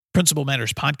Principal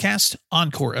Matters Podcast,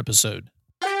 Encore episode.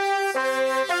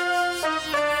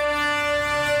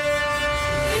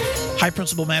 Hi,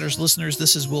 Principal Matters listeners.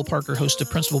 This is Will Parker, host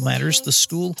of Principal Matters, the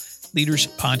School Leaders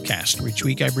Podcast, where each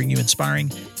week I bring you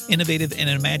inspiring, innovative, and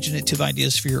imaginative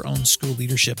ideas for your own school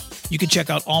leadership. You can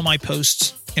check out all my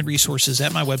posts and resources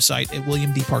at my website at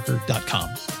williamdparker.com.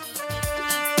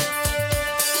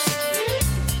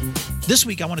 This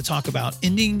week, I want to talk about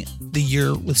ending the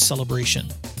year with celebration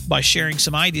by sharing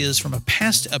some ideas from a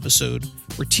past episode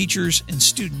where teachers and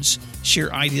students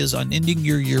share ideas on ending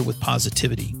your year with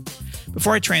positivity.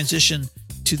 Before I transition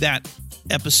to that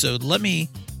episode, let me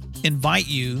invite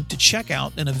you to check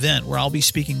out an event where I'll be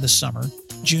speaking this summer,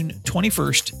 June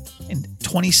 21st and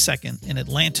 22nd in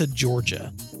Atlanta,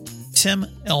 Georgia. Tim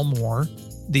Elmore,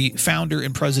 the founder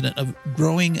and president of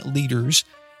Growing Leaders,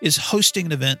 is hosting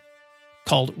an event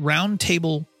called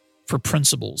Roundtable for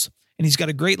Principals. And he's got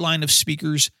a great line of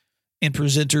speakers and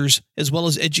presenters, as well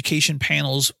as education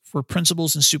panels for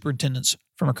principals and superintendents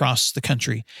from across the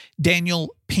country.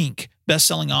 Daniel Pink,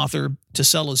 best-selling author, To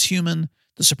Sell is Human,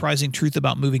 The Surprising Truth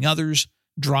About Moving Others,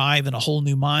 Drive, and A Whole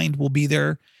New Mind will be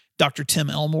there. Dr.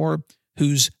 Tim Elmore,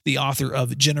 who's the author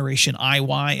of Generation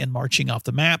IY and Marching Off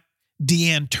the Map.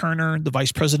 Deanne Turner, the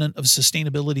Vice President of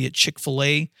Sustainability at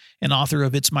Chick-fil-A and author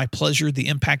of It's My Pleasure, The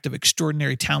Impact of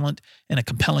Extraordinary Talent and a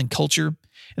Compelling Culture.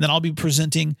 And then I'll be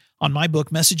presenting on my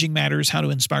book, Messaging Matters, How to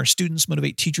Inspire Students,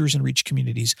 Motivate Teachers, and Reach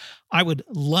Communities. I would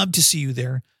love to see you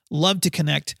there, love to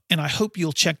connect, and I hope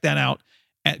you'll check that out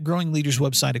at Growing Leaders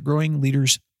website at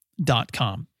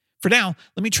growingleaders.com. For now,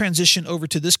 let me transition over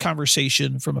to this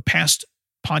conversation from a past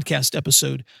podcast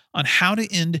episode on how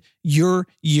to end your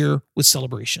year with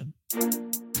celebration.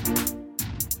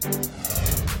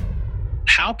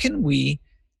 How can we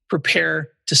prepare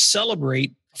to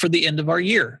celebrate for the end of our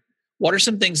year? What are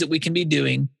some things that we can be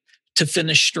doing to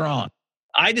finish strong?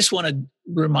 I just want to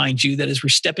remind you that as we're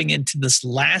stepping into this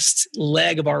last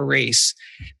leg of our race,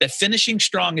 that finishing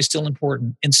strong is still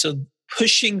important. And so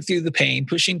pushing through the pain,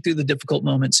 pushing through the difficult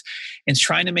moments, and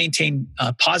trying to maintain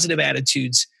positive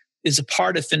attitudes is a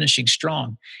part of finishing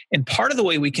strong. And part of the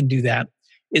way we can do that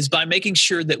is by making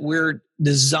sure that we're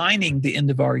designing the end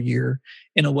of our year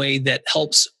in a way that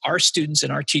helps our students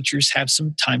and our teachers have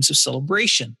some times of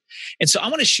celebration. And so I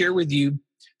want to share with you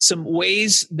some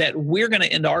ways that we're going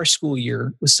to end our school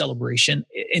year with celebration,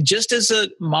 and just as a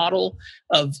model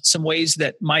of some ways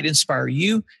that might inspire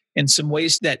you and some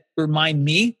ways that remind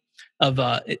me of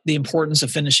the importance of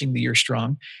finishing the year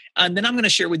strong. And then I'm going to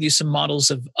share with you some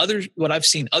models of what I've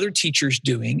seen other teachers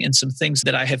doing and some things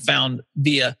that I have found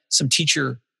via some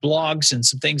teacher blogs and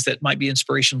some things that might be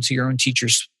inspirational to your own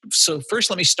teachers. So first,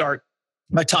 let me start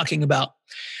by talking about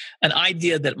an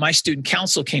idea that my student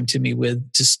council came to me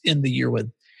with to end the year with.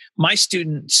 My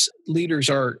students' leaders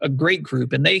are a great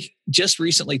group, and they just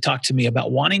recently talked to me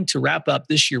about wanting to wrap up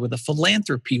this year with a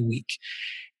philanthropy week.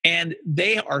 And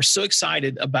they are so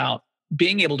excited about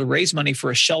being able to raise money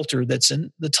for a shelter that's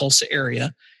in the Tulsa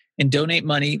area and donate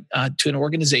money to an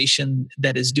organization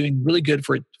that is doing really good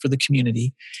for the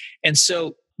community. And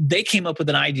so they came up with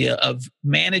an idea of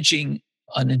managing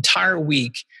an entire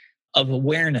week of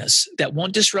awareness that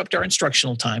won't disrupt our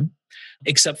instructional time,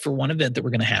 except for one event that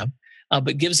we're going to have,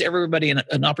 but gives everybody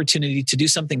an opportunity to do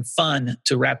something fun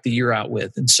to wrap the year out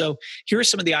with. And so here are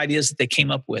some of the ideas that they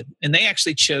came up with. And they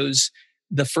actually chose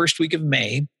the first week of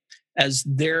May as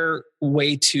their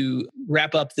way to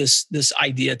wrap up this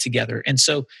idea together. And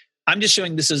so I'm just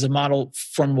showing this as a model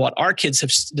from what our kids have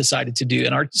decided to do,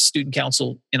 and our student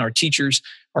council and our teachers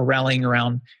are rallying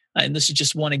around. And this is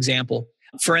just one example.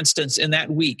 For instance, in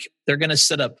that week, they're going to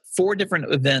set up 4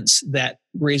 different events that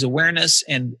raise awareness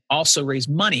and also raise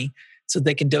money so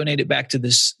they can donate it back to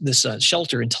this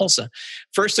shelter in Tulsa.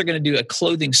 First, they're going to do a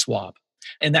clothing swap.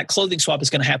 And that clothing swap is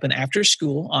going to happen after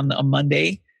school on a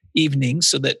Monday evening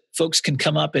so that folks can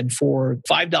come up and for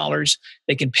 $5,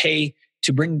 they can pay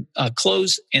to bring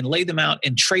clothes and lay them out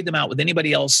and trade them out with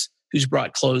anybody else who's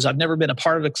brought clothes. I've never been a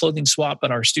part of a clothing swap, but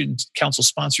our student council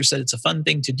sponsor said it's a fun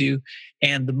thing to do.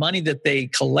 And the money that they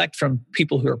collect from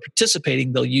people who are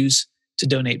participating, they'll use to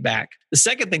donate back. The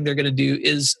second thing they're going to do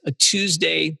is a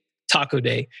Tuesday taco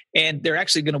day. And they're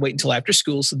actually going to wait until after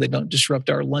school so they don't disrupt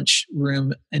our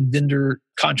lunchroom and vendor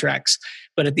contracts.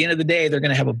 But at the end of the day, they're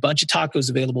going to have a bunch of tacos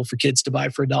available for kids to buy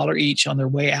for $1 each on their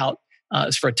way out.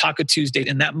 It's for a Taco Tuesday.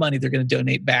 And that money they're going to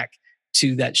donate back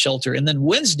to that shelter. And then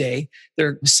Wednesday,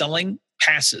 they're selling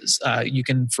passes.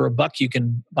 For $1, you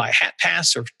can buy a hat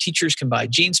pass, or teachers can buy a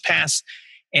jeans pass.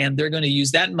 And they're going to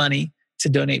use that money to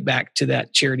donate back to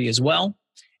that charity as well.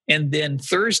 And then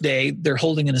Thursday, they're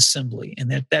holding an assembly.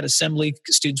 And that assembly,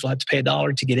 students will have to pay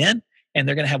 $1 to get in. And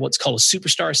they're going to have what's called a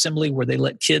superstar assembly where they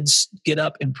let kids get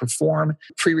up and perform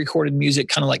pre-recorded music,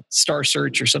 kind of like Star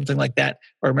Search or something like that,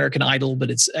 or American Idol, but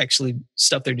it's actually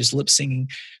stuff they're just lip singing.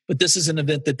 But this is an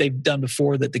event that they've done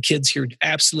before that the kids here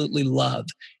absolutely love.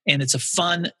 And it's a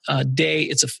fun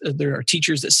day. There are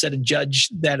teachers that sit and judge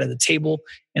that at the table,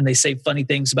 and they say funny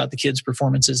things about the kids'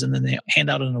 performances, and then they hand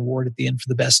out an award at the end for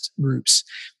the best groups.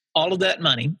 All of that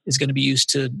money is going to be used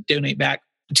to donate back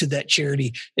to that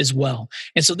charity as well.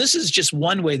 And so this is just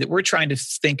one way that we're trying to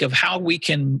think of how we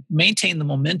can maintain the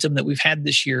momentum that we've had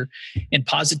this year in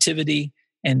positivity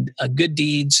and good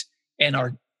deeds. And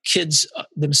our kids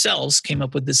themselves came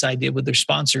up with this idea with their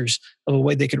sponsors of a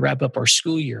way they could wrap up our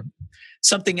school year.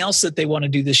 Something else that they want to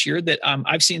do this year that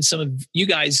I've seen some of you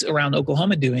guys around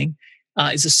Oklahoma doing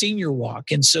is a senior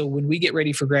walk. And so when we get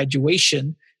ready for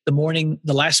graduation,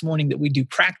 the last morning that we do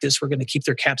practice, we're going to keep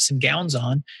their caps and gowns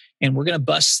on, and we're going to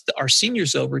bus our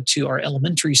seniors over to our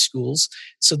elementary schools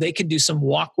so they can do some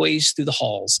walkways through the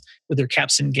halls with their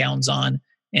caps and gowns on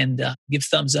and give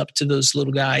thumbs up to those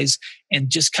little guys and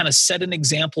just kind of set an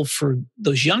example for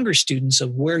those younger students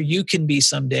of where you can be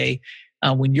someday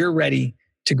when you're ready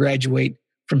to graduate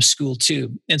from school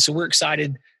too. And so we're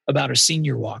excited about our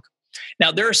senior walk.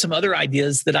 Now, there are some other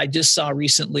ideas that I just saw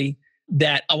recently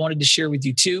that I wanted to share with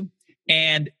you too.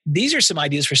 And these are some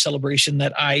ideas for celebration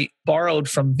that I borrowed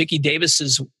from Vicki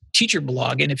Davis's teacher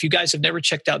blog. And if you guys have never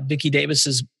checked out Vicki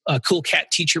Davis's Cool Cat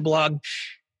teacher blog,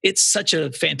 it's such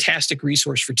a fantastic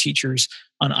resource for teachers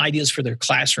on ideas for their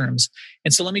classrooms.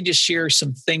 And so let me just share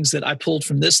some things that I pulled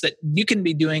from this that you can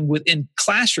be doing within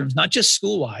classrooms, not just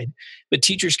school-wide, but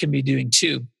teachers can be doing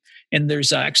too. And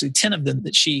there's actually 10 of them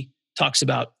that she talks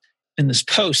about in this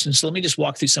post. And so let me just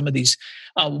walk through some of these.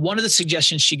 One of the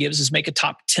suggestions she gives is make a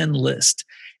top 10 list.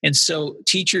 And so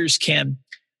teachers can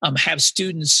have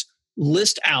students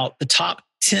list out the top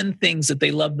 10 things that they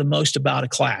love the most about a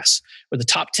class, or the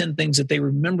top 10 things that they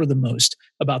remember the most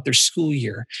about their school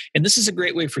year. And this is a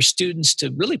great way for students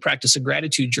to really practice a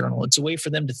gratitude journal. It's a way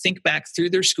for them to think back through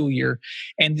their school year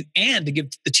and to give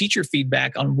the teacher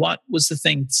feedback on what was the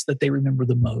things that they remember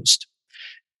the most.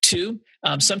 2,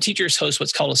 some teachers host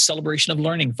what's called a celebration of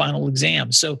learning final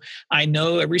exam. So I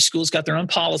know every school's got their own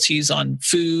policies on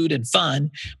food and fun,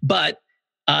 but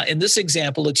in this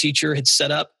example, a teacher had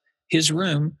set up his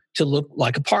room to look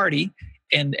like a party.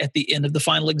 And at the end of the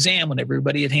final exam, when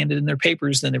everybody had handed in their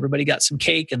papers, then everybody got some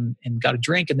cake and got a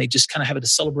drink, and they just kind of have a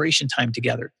celebration time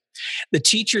together. The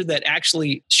teacher that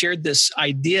actually shared this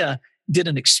idea did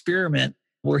an experiment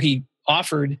where he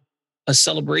offered a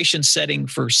celebration setting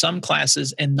for some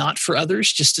classes and not for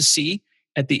others, just to see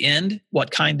at the end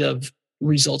what kind of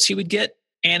results he would get.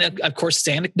 And of course, it's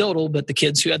anecdotal, but the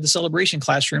kids who had the celebration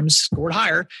classrooms scored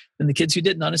higher than the kids who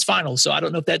didn't on his finals. So I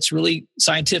don't know if that's really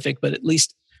scientific, but at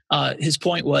least his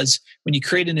point was when you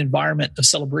create an environment of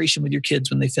celebration with your kids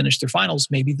when they finish their finals,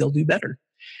 maybe they'll do better.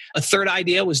 A third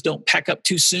idea was don't pack up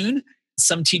too soon.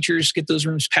 Some teachers get those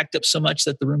rooms packed up so much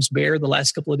that the room's bare the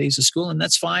last couple of days of school, and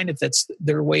that's fine if that's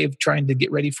their way of trying to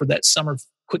get ready for that summer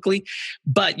quickly.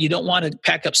 But you don't want to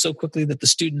pack up so quickly that the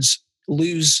students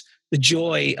lose the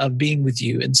joy of being with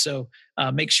you. And so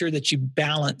make sure that you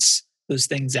balance those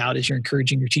things out as you're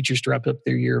encouraging your teachers to wrap up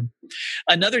their year.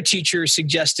 Another teacher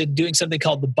suggested doing something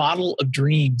called the Bottle of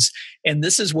Dreams. And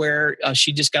this is where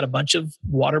she just got a bunch of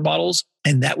water bottles.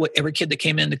 And that every kid that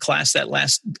came into class that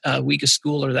last week of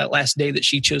school or that last day that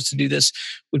she chose to do this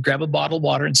would grab a bottle of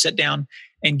water and sit down.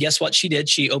 And guess what she did?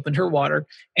 She opened her water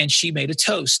and she made a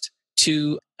toast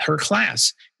to her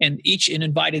class, and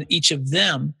invited each of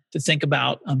them to think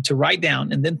about, to write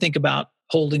down and then think about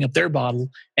holding up their bottle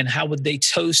and how would they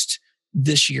toast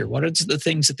this year? What are the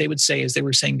things that they would say as they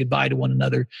were saying goodbye to one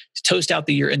another to toast out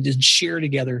the year and to share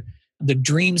together the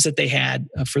dreams that they had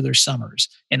for their summers?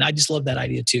 And I just love that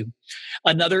idea too.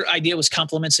 Another idea was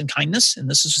compliments and kindness. And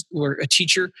this is where a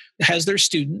teacher has their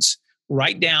students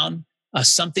write down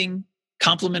something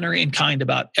complimentary and kind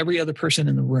about every other person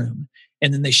in the room.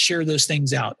 And then they share those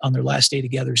things out on their last day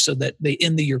together so that they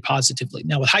end the year positively.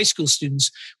 Now, with high school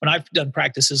students, when I've done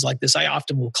practices like this, I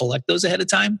often will collect those ahead of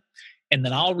time, and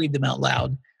then I'll read them out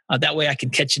loud. That way I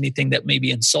can catch anything that may be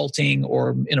insulting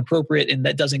or inappropriate, and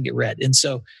that doesn't get read. And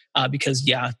so, because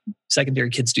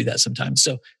secondary kids do that sometimes.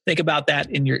 So think about that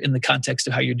in the context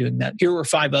of how you're doing that. Here are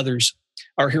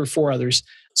 4 others.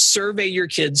 Survey your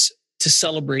kids to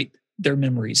celebrate their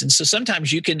memories. And so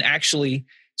sometimes you can actually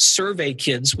survey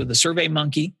kids with a Survey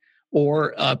Monkey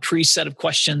or a preset of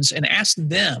questions and ask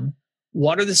them,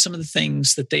 what are some of the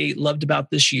things that they loved about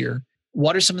this year?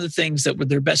 What are some of the things that were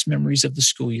their best memories of the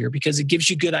school year? Because it gives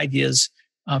you good ideas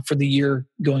for the year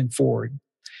going forward.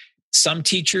 Some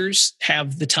teachers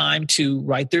have the time to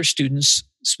write their students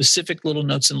specific little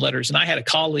notes and letters. And I had a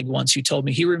colleague once who told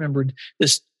me he remembered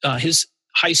this, his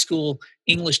high school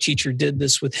English teacher did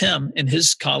this with him and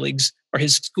his colleagues or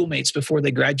his schoolmates before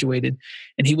they graduated.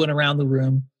 And he went around the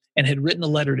room and had written a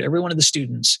letter to every one of the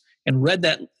students and read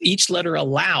that each letter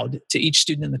aloud to each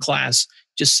student in the class,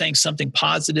 just saying something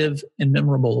positive and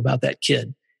memorable about that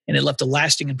kid. And it left a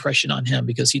lasting impression on him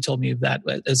because he told me of that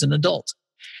as an adult.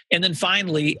 And then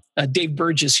finally, Dave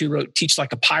Burgess, who wrote Teach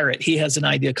Like a Pirate, he has an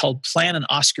idea called Plan an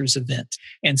Oscars Event.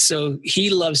 And so he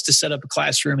loves to set up a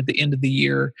classroom at the end of the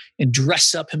year and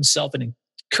dress up himself and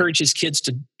encourage his kids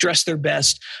to dress their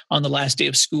best on the last day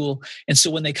of school. And so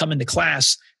when they come into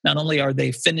class, not only are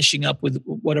they finishing up with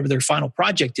whatever their final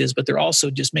project is, but they're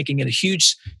also just making it a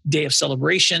huge day of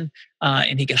celebration.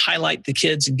 And he can highlight the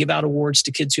kids and give out awards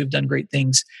to kids who have done great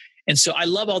things. And so I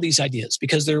love all these ideas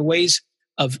because there are ways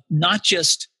of not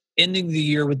just ending the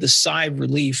year with the sigh of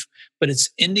relief, but it's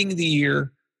ending the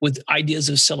year with ideas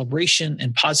of celebration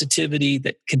and positivity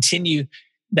that continue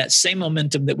that same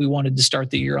momentum that we wanted to start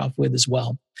the year off with as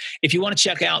well. If you want to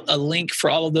check out a link for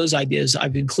all of those ideas,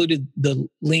 I've included the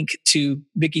link to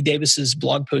Vicki Davis's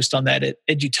blog post on that at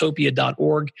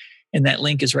edutopia.org. And that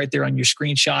link is right there on your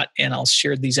screenshot. And I'll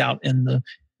share these out in the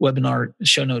webinar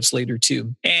show notes later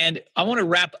too. And I want to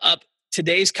wrap up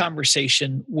today's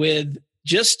conversation with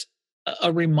just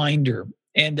a reminder.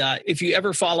 And if you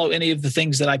ever follow any of the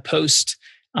things that I post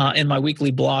in my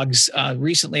weekly blogs,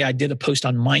 recently I did a post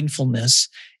on mindfulness.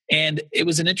 And it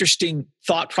was an interesting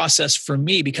thought process for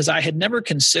me because I had never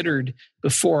considered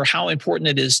before how important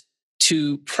it is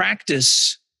to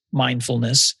practice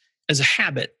mindfulness as a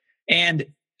habit. And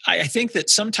I think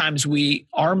that sometimes we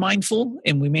are mindful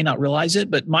and we may not realize it,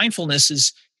 but mindfulness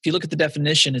is, if you look at the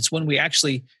definition, it's when we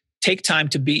actually take time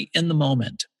to be in the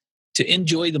moment, to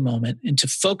enjoy the moment and to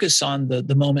focus on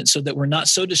the moment so that we're not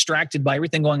so distracted by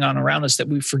everything going on around us that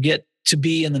we forget to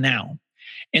be in the now.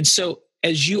 And so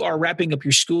as you are wrapping up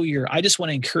your school year, I just want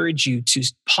to encourage you to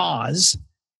pause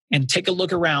and take a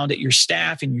look around at your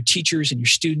staff and your teachers and your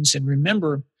students and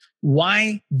remember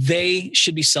why they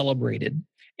should be celebrated.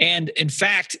 And in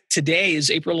fact, today is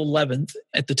April 11th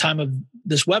at the time of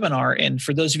this webinar. And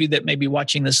for those of you that may be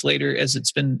watching this later as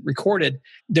it's been recorded,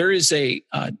 there is a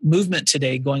movement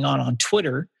today going on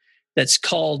Twitter that's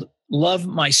called Love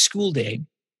My School Day.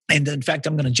 And in fact,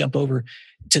 I'm going to jump over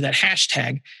to that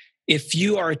hashtag. If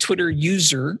you are a Twitter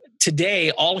user today,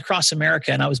 all across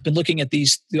America, and I've been looking at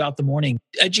these throughout the morning,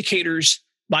 educators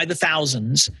by the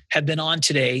thousands have been on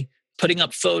today putting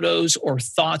up photos or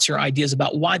thoughts or ideas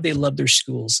about why they love their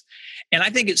schools. And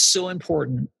I think it's so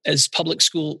important as public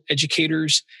school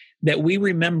educators that we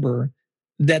remember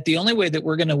that the only way that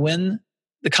we're going to win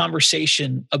the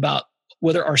conversation about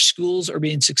whether our schools are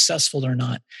being successful or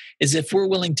not is if we're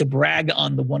willing to brag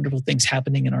on the wonderful things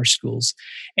happening in our schools.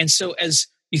 And so as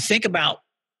you think about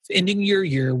ending your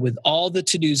year with all the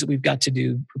to-dos that we've got to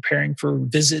do, preparing for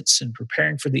visits and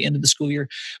preparing for the end of the school year,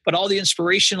 but all the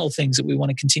inspirational things that we want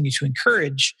to continue to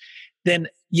encourage, then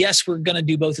yes, we're going to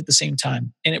do both at the same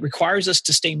time. And it requires us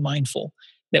to stay mindful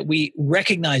that we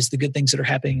recognize the good things that are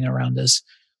happening around us.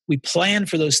 We plan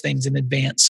for those things in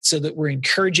advance so that we're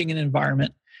encouraging an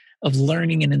environment of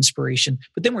learning and inspiration,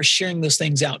 but then we're sharing those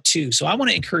things out too. So I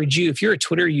want to encourage you, if you're a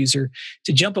Twitter user,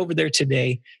 to jump over there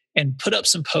today and put up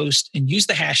some posts and use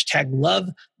the hashtag Love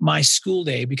My School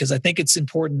Day, because I think it's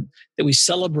important that we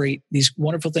celebrate these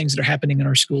wonderful things that are happening in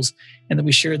our schools and that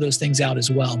we share those things out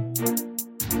as well.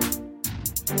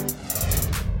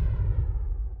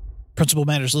 Principal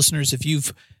Matters listeners, if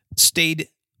you've stayed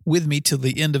with me till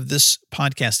the end of this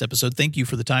podcast episode, thank you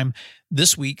for the time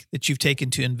this week that you've taken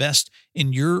to invest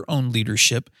in your own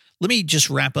leadership. Let me just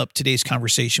wrap up today's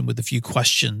conversation with a few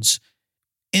questions.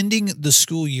 Ending the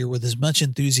school year with as much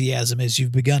enthusiasm as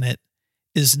you've begun it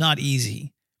is not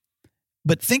easy.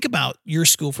 But think about your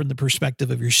school from the perspective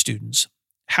of your students.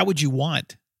 How would you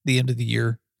want the end of the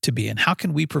year to be? And how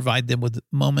can we provide them with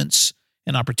moments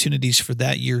and opportunities for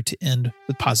that year to end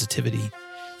with positivity?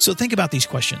 So think about these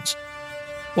questions.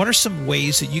 What are some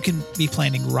ways that you can be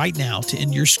planning right now to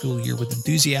end your school year with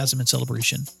enthusiasm and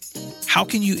celebration? How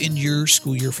can you end your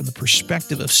school year from the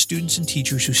perspective of students and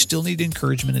teachers who still need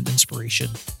encouragement and inspiration?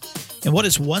 And what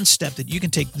is one step that you can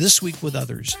take this week with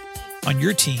others on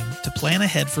your team to plan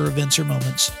ahead for events or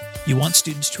moments you want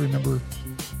students to remember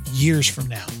years from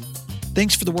now?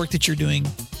 Thanks for the work that you're doing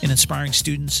in inspiring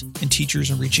students and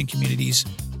teachers and reaching communities.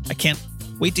 I can't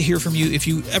wait to hear from you. If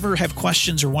you ever have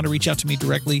questions or want to reach out to me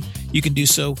directly, you can do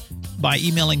so by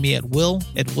emailing me at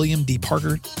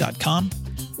will@williamdparker.com,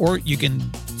 or you can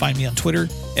Find me on Twitter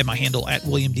at my handle at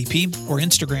WilliamDP or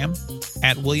Instagram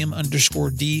at William_D_Parker.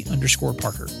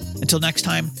 Until next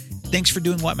time, thanks for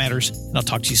doing what matters, and I'll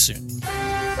talk to you soon.